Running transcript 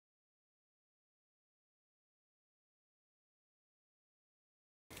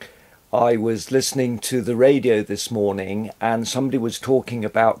I was listening to the radio this morning and somebody was talking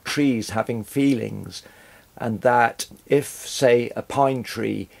about trees having feelings, and that if, say, a pine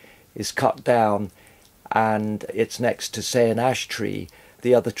tree is cut down and it's next to, say, an ash tree,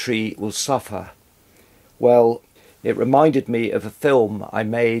 the other tree will suffer. Well, it reminded me of a film I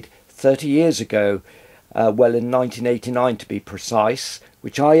made 30 years ago, in 1989 to be precise,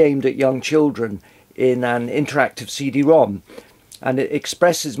 which I aimed at young children in an interactive CD-ROM. And it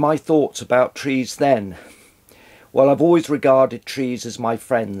expresses my thoughts about trees then. Well, I've always regarded trees as my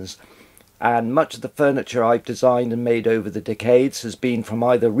friends, and much of the furniture I've designed and made over the decades has been from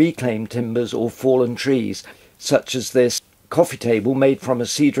either reclaimed timbers or fallen trees, such as this coffee table made from a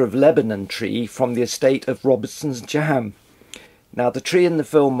cedar of Lebanon tree from the estate of Robertson's Jam. Now, the tree in the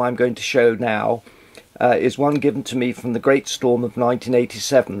film I'm going to show now is one given to me from the Great Storm of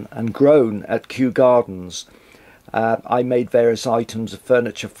 1987 and grown at Kew Gardens. I made various items of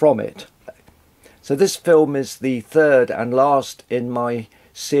furniture from it. So this film is the third and last in my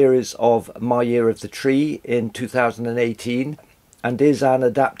series of My Year of the Tree in 2018, and is an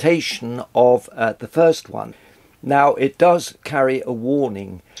adaptation of the first one. Now, it does carry a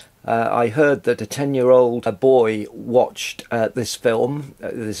warning. I heard that a 10-year-old boy watched this film,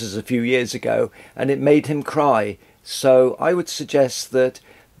 this is a few years ago, and it made him cry. So I would suggest that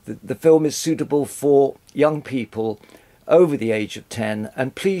the film is suitable for young people over the age of 10,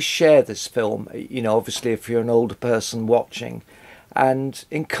 and please share this film, obviously if you're an older person watching, and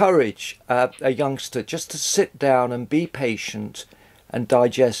encourage a youngster just to sit down and be patient and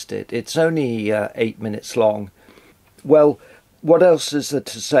digest it. It's only 8 minutes long. Well, what else is there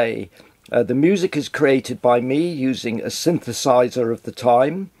to say? The music is created by me using a synthesizer of the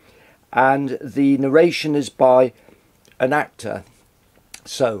time, and the narration is by an actor.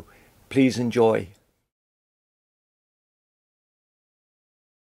 So, please enjoy.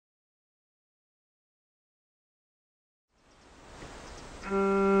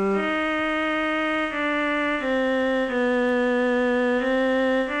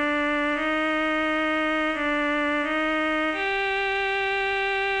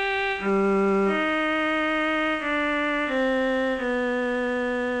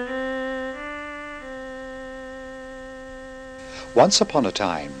 Once upon a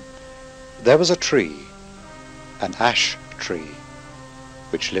time, there was a tree, an ash tree,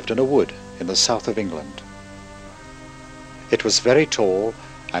 which lived in a wood in the south of England. It was very tall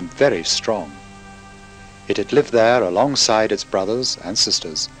and very strong. It had lived there alongside its brothers and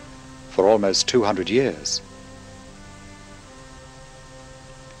sisters for almost 200 years.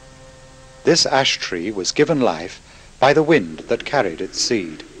 This ash tree was given life by the wind that carried its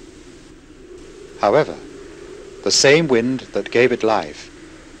seed. However, the same wind that gave it life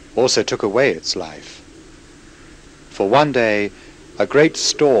also took away its life. For one day, a great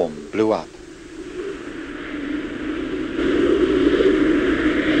storm blew up.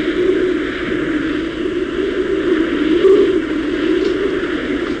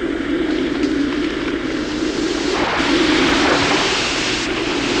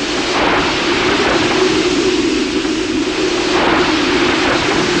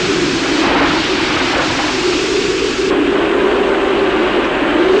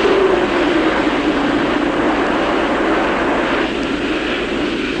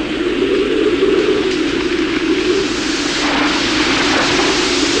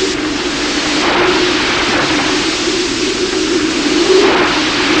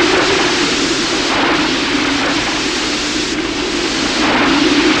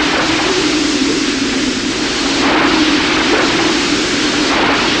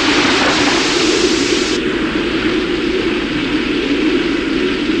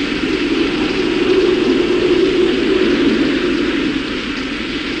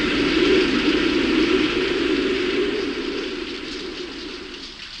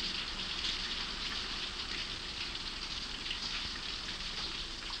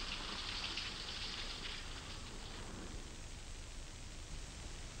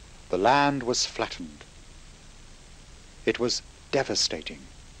 The land was flattened. It was devastating.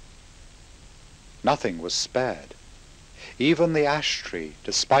 Nothing was spared. Even the ash tree,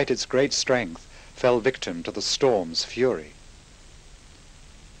 despite its great strength, fell victim to the storm's fury.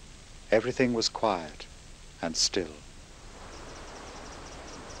 Everything was quiet and still.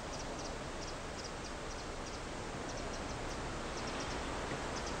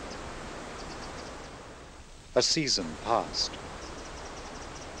 A season passed.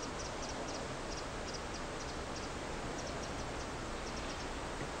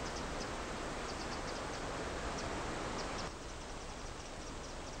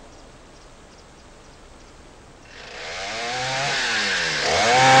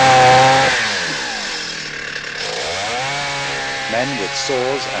 with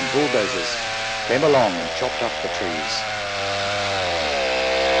saws and bulldozers came along and chopped up the trees.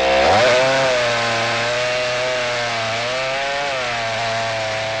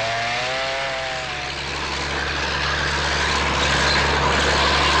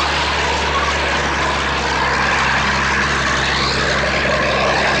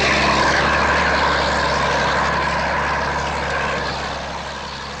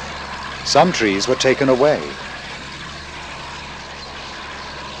 Some trees were taken away.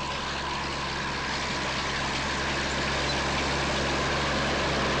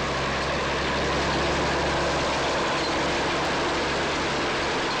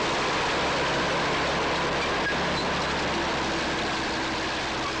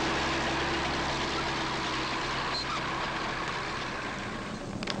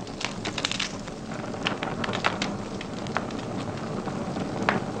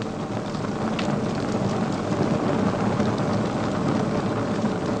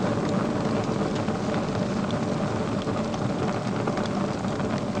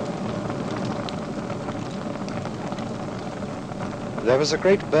 There was a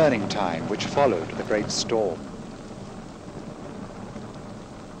great burning time which followed the great storm.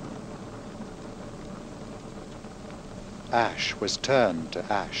 Ash was turned to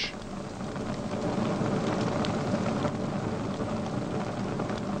ash.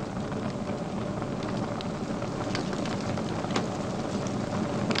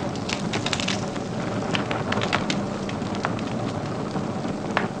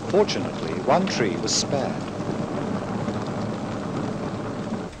 Fortunately, one tree was spared.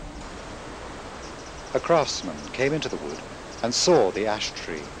 A craftsman came into the wood and saw the ash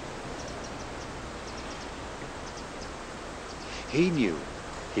tree. He knew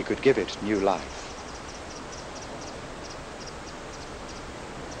he could give it new life.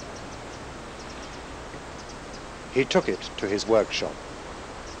 He took it to his workshop.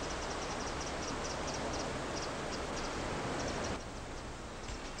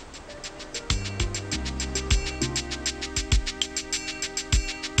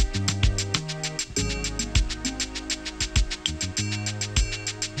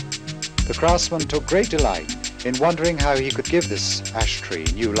 The craftsman took great delight in wondering how he could give this ash tree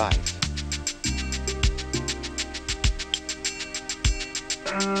new life.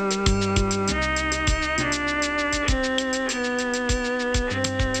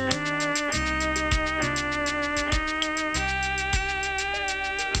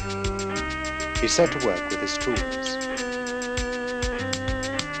 He set to work with his tools.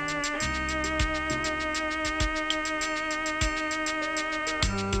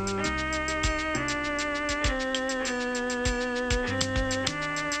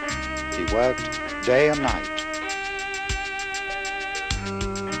 He worked day and night.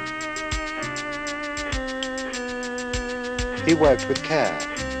 He worked with care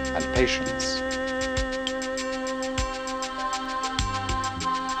and patience.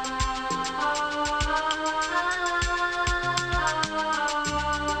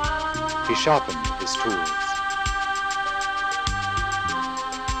 He sharpened his tools.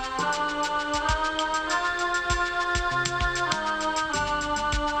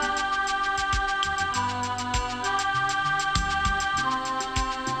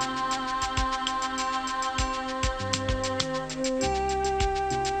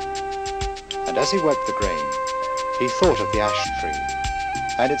 And as he worked the grain, he thought of the ash tree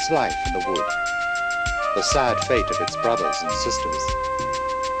and its life in the wood, the sad fate of its brothers and sisters.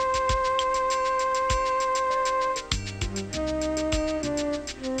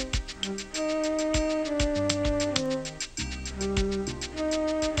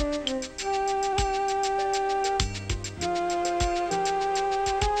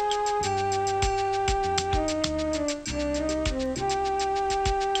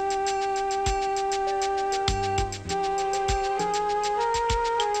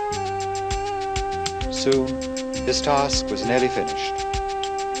 Soon, his task was nearly finished.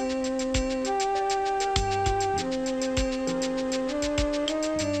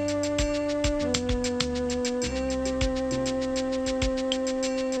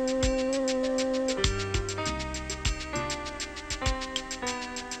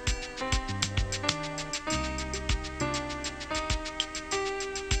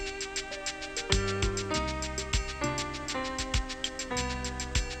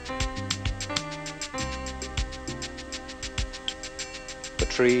 The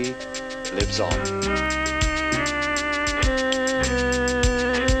tree lives on.